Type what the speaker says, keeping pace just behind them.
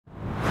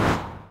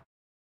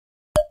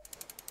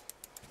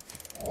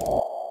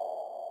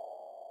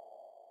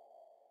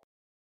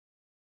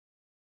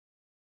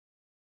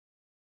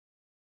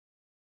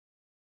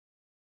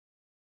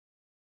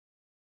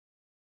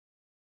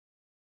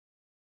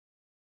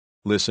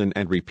Listen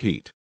and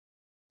repeat.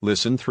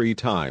 Listen 3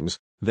 times,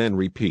 then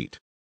repeat.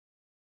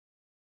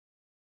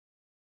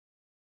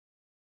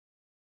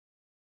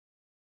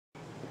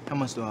 How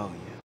much do I owe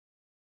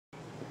you?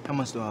 How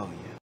much do I owe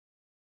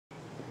you?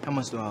 How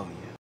much do I owe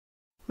you?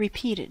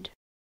 Repeated.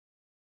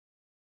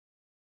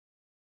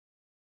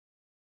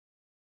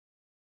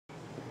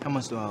 How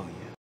much do I owe you?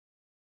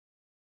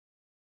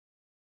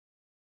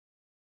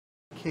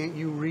 Can't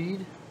you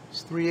read?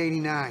 It's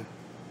 $3.89.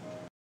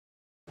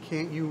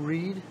 Can't you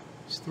read?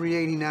 It's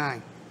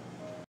 $3.89.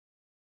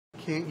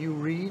 Can't you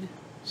read?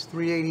 It's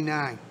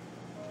 $3.89.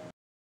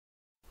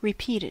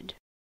 Repeated.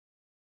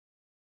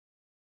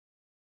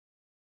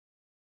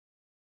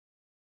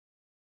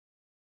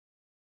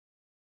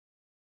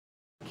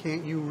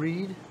 Can't you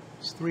read?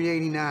 It's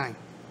 $3.89.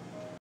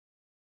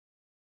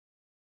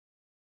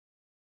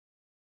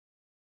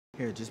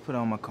 Here, just put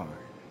on my card.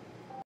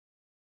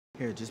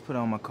 Here, just put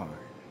on my card.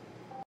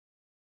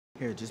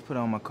 Here, just put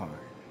on my card.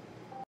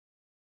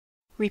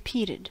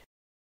 Repeated.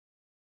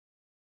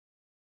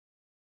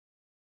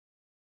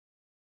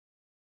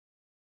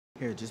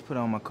 Here, just put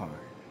on my card.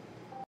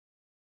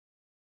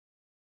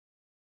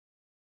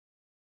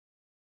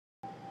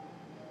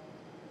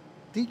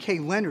 D.K.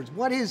 Leonard's,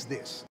 what is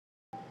this?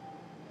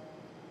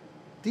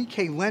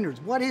 D.K.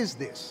 Leonard's, what is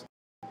this?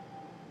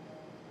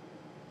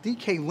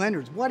 D.K.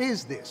 Leonard's, what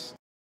is this?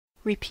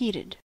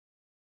 Repeated.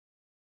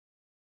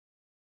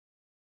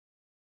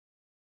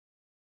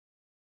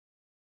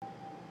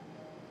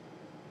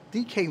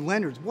 D.K.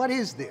 Leonard's, what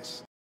is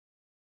this?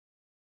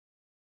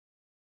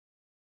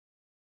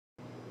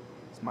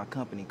 It's my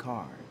company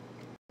card.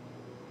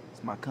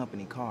 It's my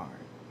company card.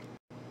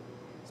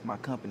 It's my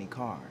company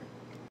card.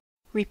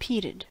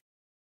 Repeated.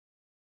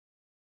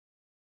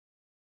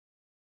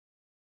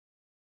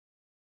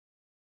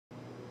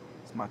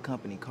 It's my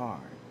company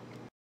card.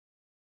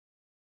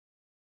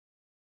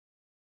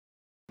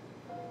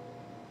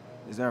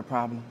 Is there a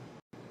problem?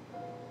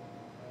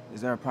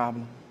 Is there a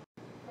problem?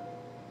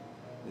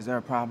 Is there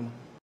a problem?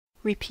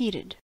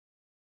 Repeated.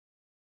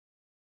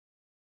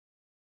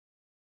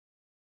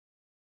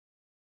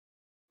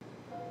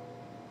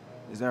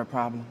 Is there a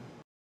problem?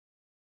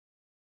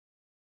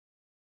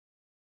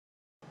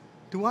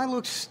 Do I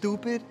look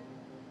stupid?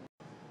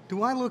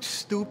 Do I look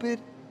stupid?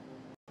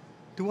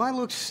 Do I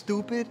look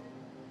stupid?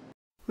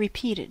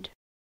 Repeated.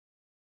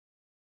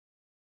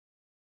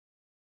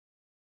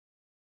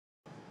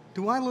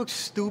 Do I look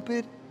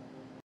stupid?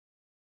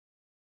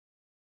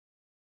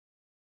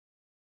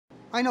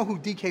 I know who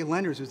D.K.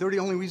 Lenders is. They're the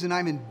only reason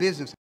I'm in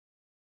business.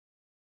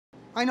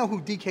 I know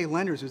who D.K.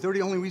 Lenders is. They're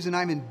the only reason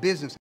I'm in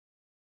business.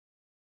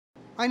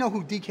 I know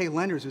who D.K.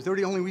 Lenders is. They're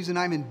the only reason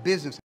I'm in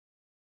business.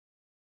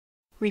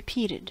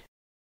 Repeated.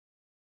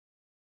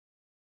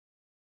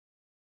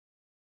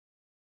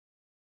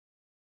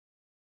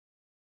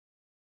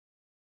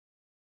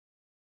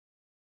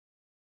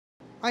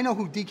 I know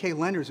who D.K.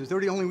 Lenders is. They're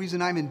the only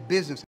reason I'm in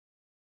business.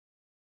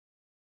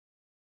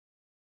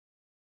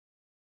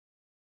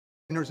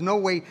 And there's no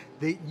way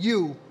that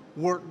you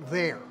work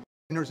there.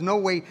 And there's no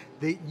way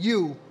that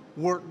you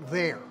work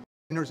there.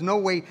 And there's no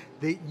way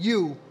that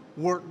you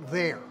work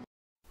there.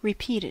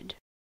 Repeated.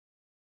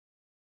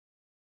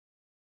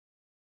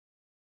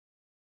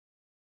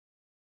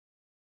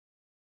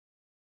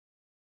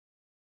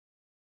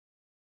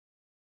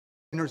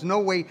 And there's no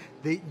way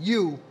that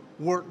you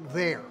work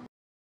there.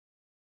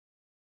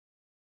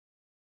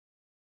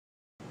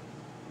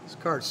 This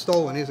card's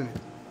stolen, isn't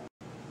it?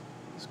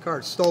 This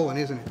card's stolen,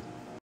 isn't it?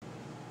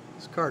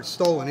 This card's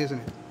stolen, isn't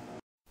it?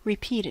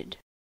 Repeated.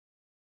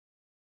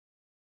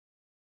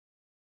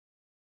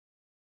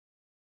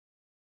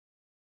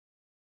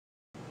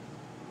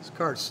 This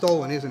card's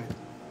stolen, isn't it?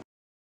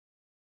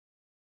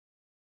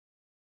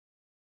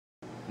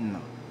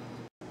 No.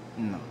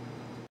 No.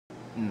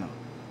 No.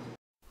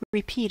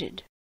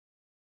 Repeated.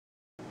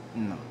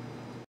 No.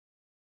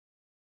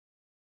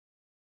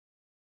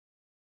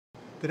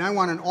 Then I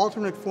want an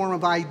alternate form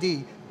of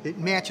ID that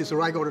matches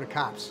or I go to the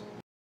cops.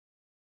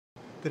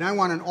 Then I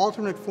want an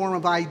alternate form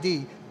of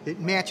ID that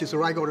matches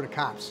or I go to the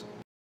cops.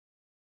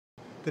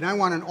 Then I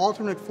want an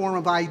alternate form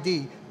of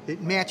ID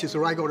that matches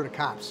or I go to the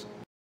cops.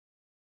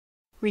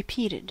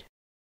 Repeated.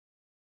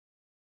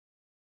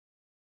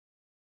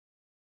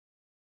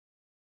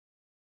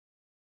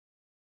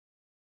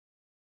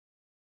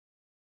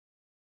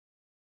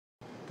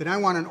 Then I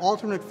want an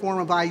alternate form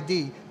of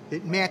ID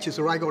that matches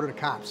or I go to the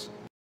cops.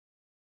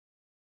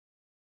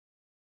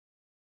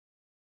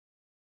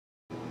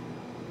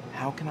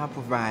 How can I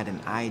provide an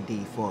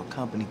ID for a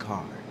company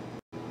card?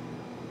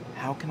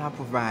 How can I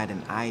provide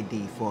an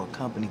ID for a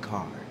company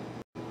card?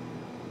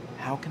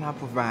 How can I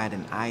provide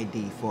an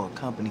ID for a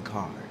company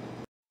card?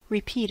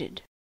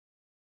 Repeated.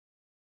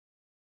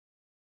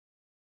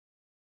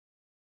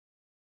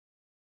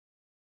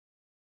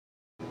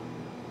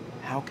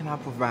 How can I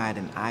provide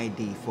an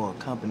ID for a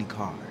company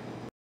card?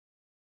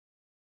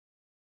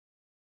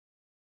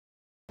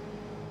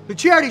 The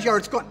charity's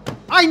yard's gone.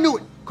 I knew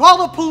it. Call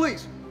the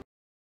police.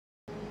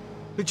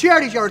 The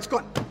charity's yard's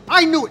gone.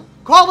 I knew it.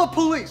 Call the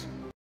police.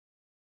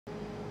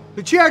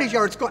 The charity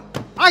yard's gone.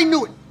 I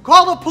knew it.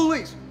 Call the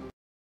police.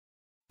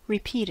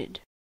 Repeated.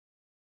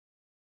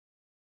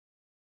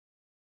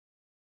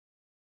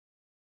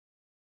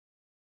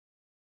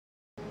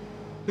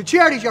 The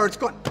charity yard's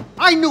gone.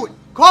 I knew it.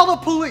 Call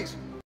the police.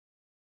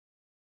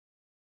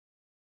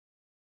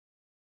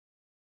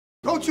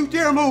 Don't you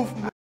dare move.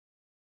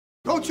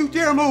 Don't you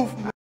dare move.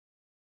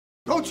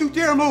 Don't you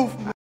dare move.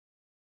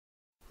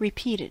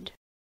 Repeated.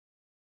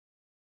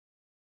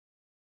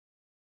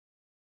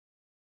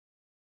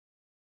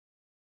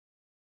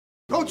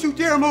 Don't you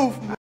dare move.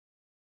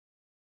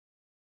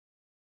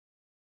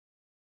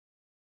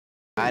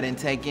 I didn't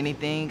take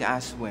anything, I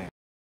swear.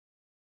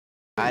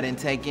 I didn't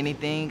take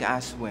anything, I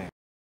swear.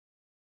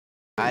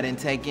 I didn't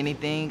take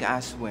anything, I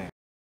swear.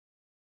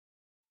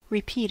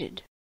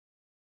 Repeated.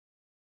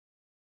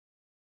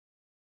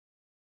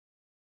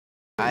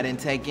 I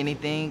didn't take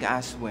anything,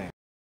 I swear.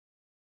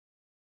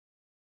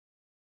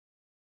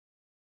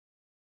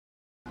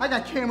 I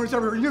got cameras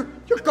everywhere.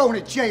 You're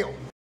going to jail.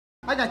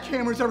 I got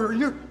cameras everywhere.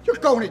 You're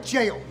going to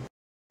jail.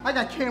 I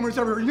got cameras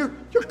everywhere.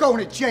 You're going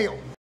to jail.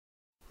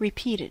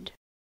 Repeated.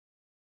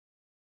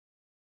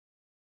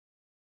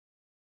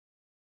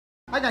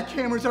 I got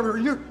cameras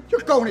everywhere.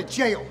 You're going to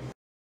jail.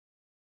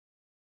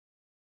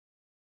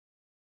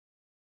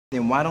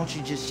 Then why don't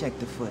you just check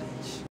the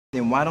footage?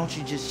 Then why don't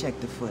you just check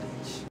the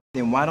footage?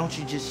 Then why don't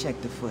you just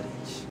check the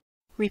footage?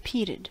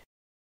 Repeated.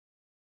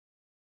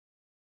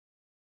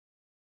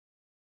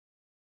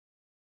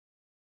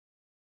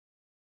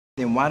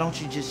 Then why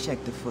don't you just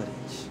check the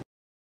footage?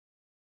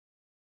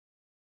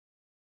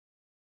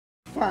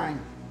 Fine.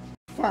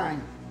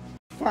 Fine.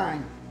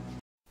 Fine.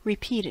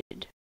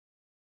 Repeated.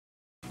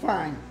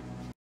 Fine.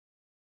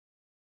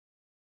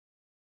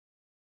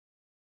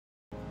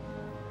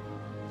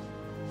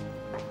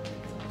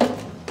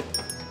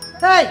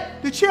 Hey,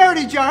 the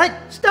charity jar. Hey,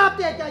 stop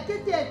that guy.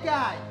 Get that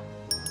guy.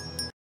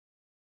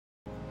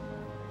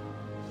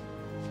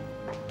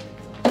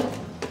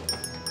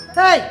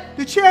 Hey,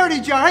 the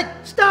charity jar. Hey,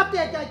 stop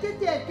that guy. Get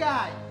that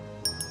guy.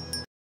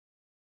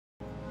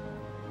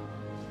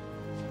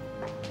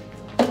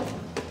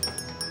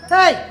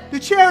 Hey, the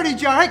charity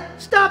jar. Hey,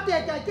 stop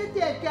that guy. Get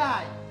that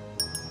guy.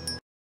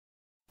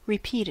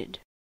 Repeated.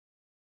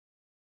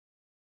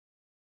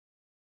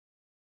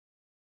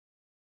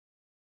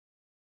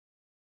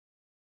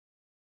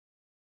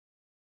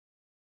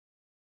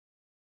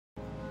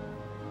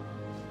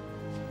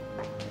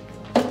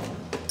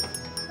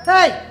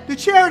 Hey, the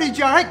charity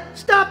jar. Hey,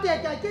 stop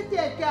that guy. Get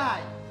that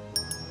guy.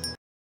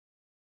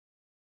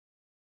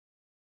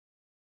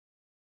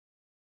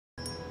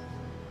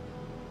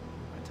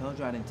 I told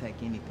you I didn't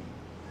take anything.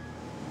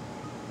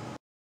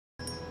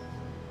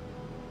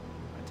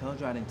 I told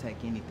you I didn't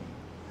take anything.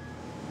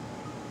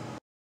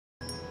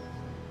 I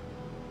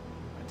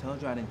told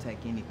you I didn't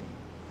take anything.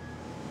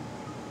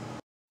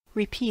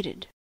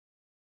 Repeated.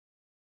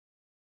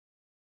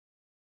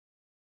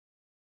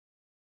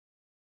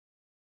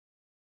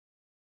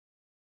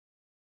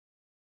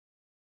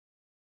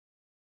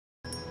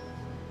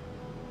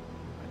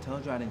 I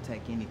told you I didn't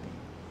take anything.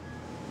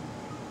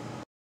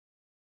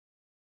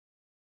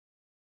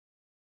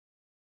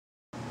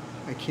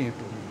 I can't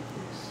believe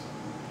this.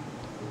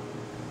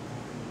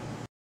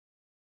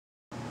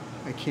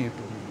 I can't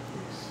believe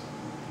this.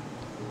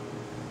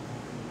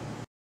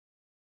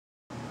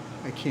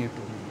 I can't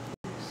believe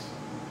this.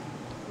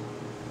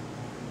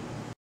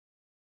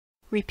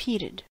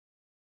 Repeated.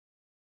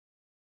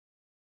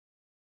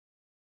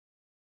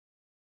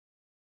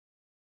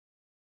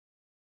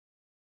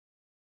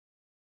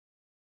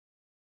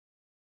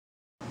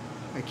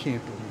 I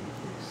can't believe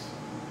this.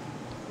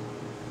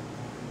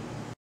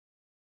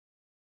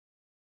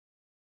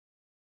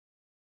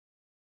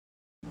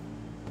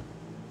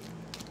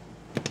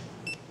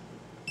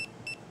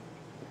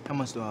 How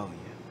much do I owe you?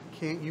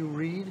 Can't you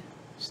read?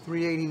 It's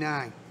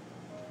 $3.89.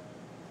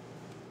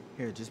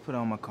 Here, just put it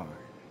on my card.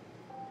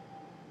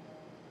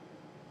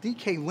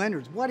 DK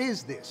Leonard's, what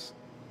is this?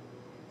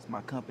 It's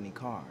my company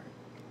card.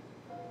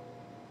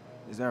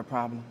 Is there a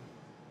problem?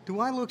 Do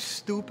I look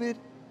stupid?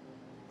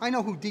 I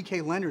know who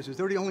DK Leonard's is.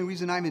 They're the only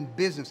reason I'm in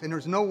business, and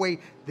there's no way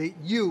that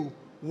you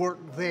work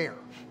there.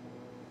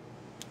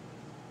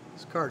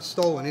 This card's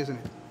stolen, isn't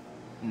it?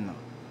 No.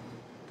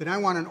 Then I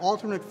want an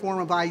alternate form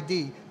of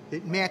ID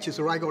that matches,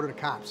 or I go to the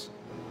cops.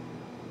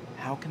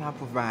 How can I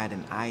provide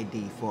an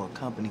ID for a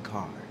company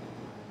card?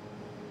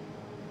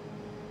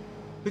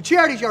 The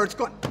charity yard's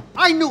gone.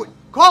 I knew it.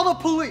 Call the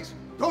police.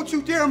 Don't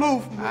you dare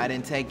move. I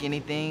didn't take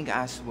anything,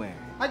 I swear.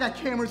 I got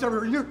cameras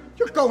everywhere.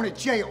 You're going to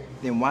jail.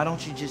 Then why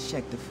don't you just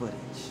check the footage?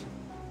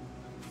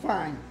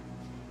 Fine.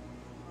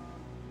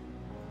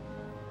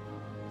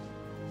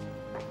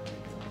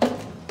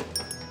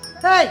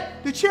 Hey,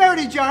 the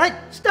charity jar. Hey,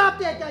 stop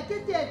that guy.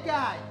 Get that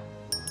guy.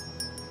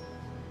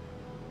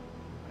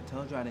 I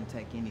told you I didn't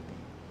take anything.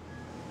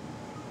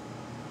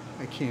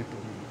 I can't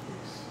believe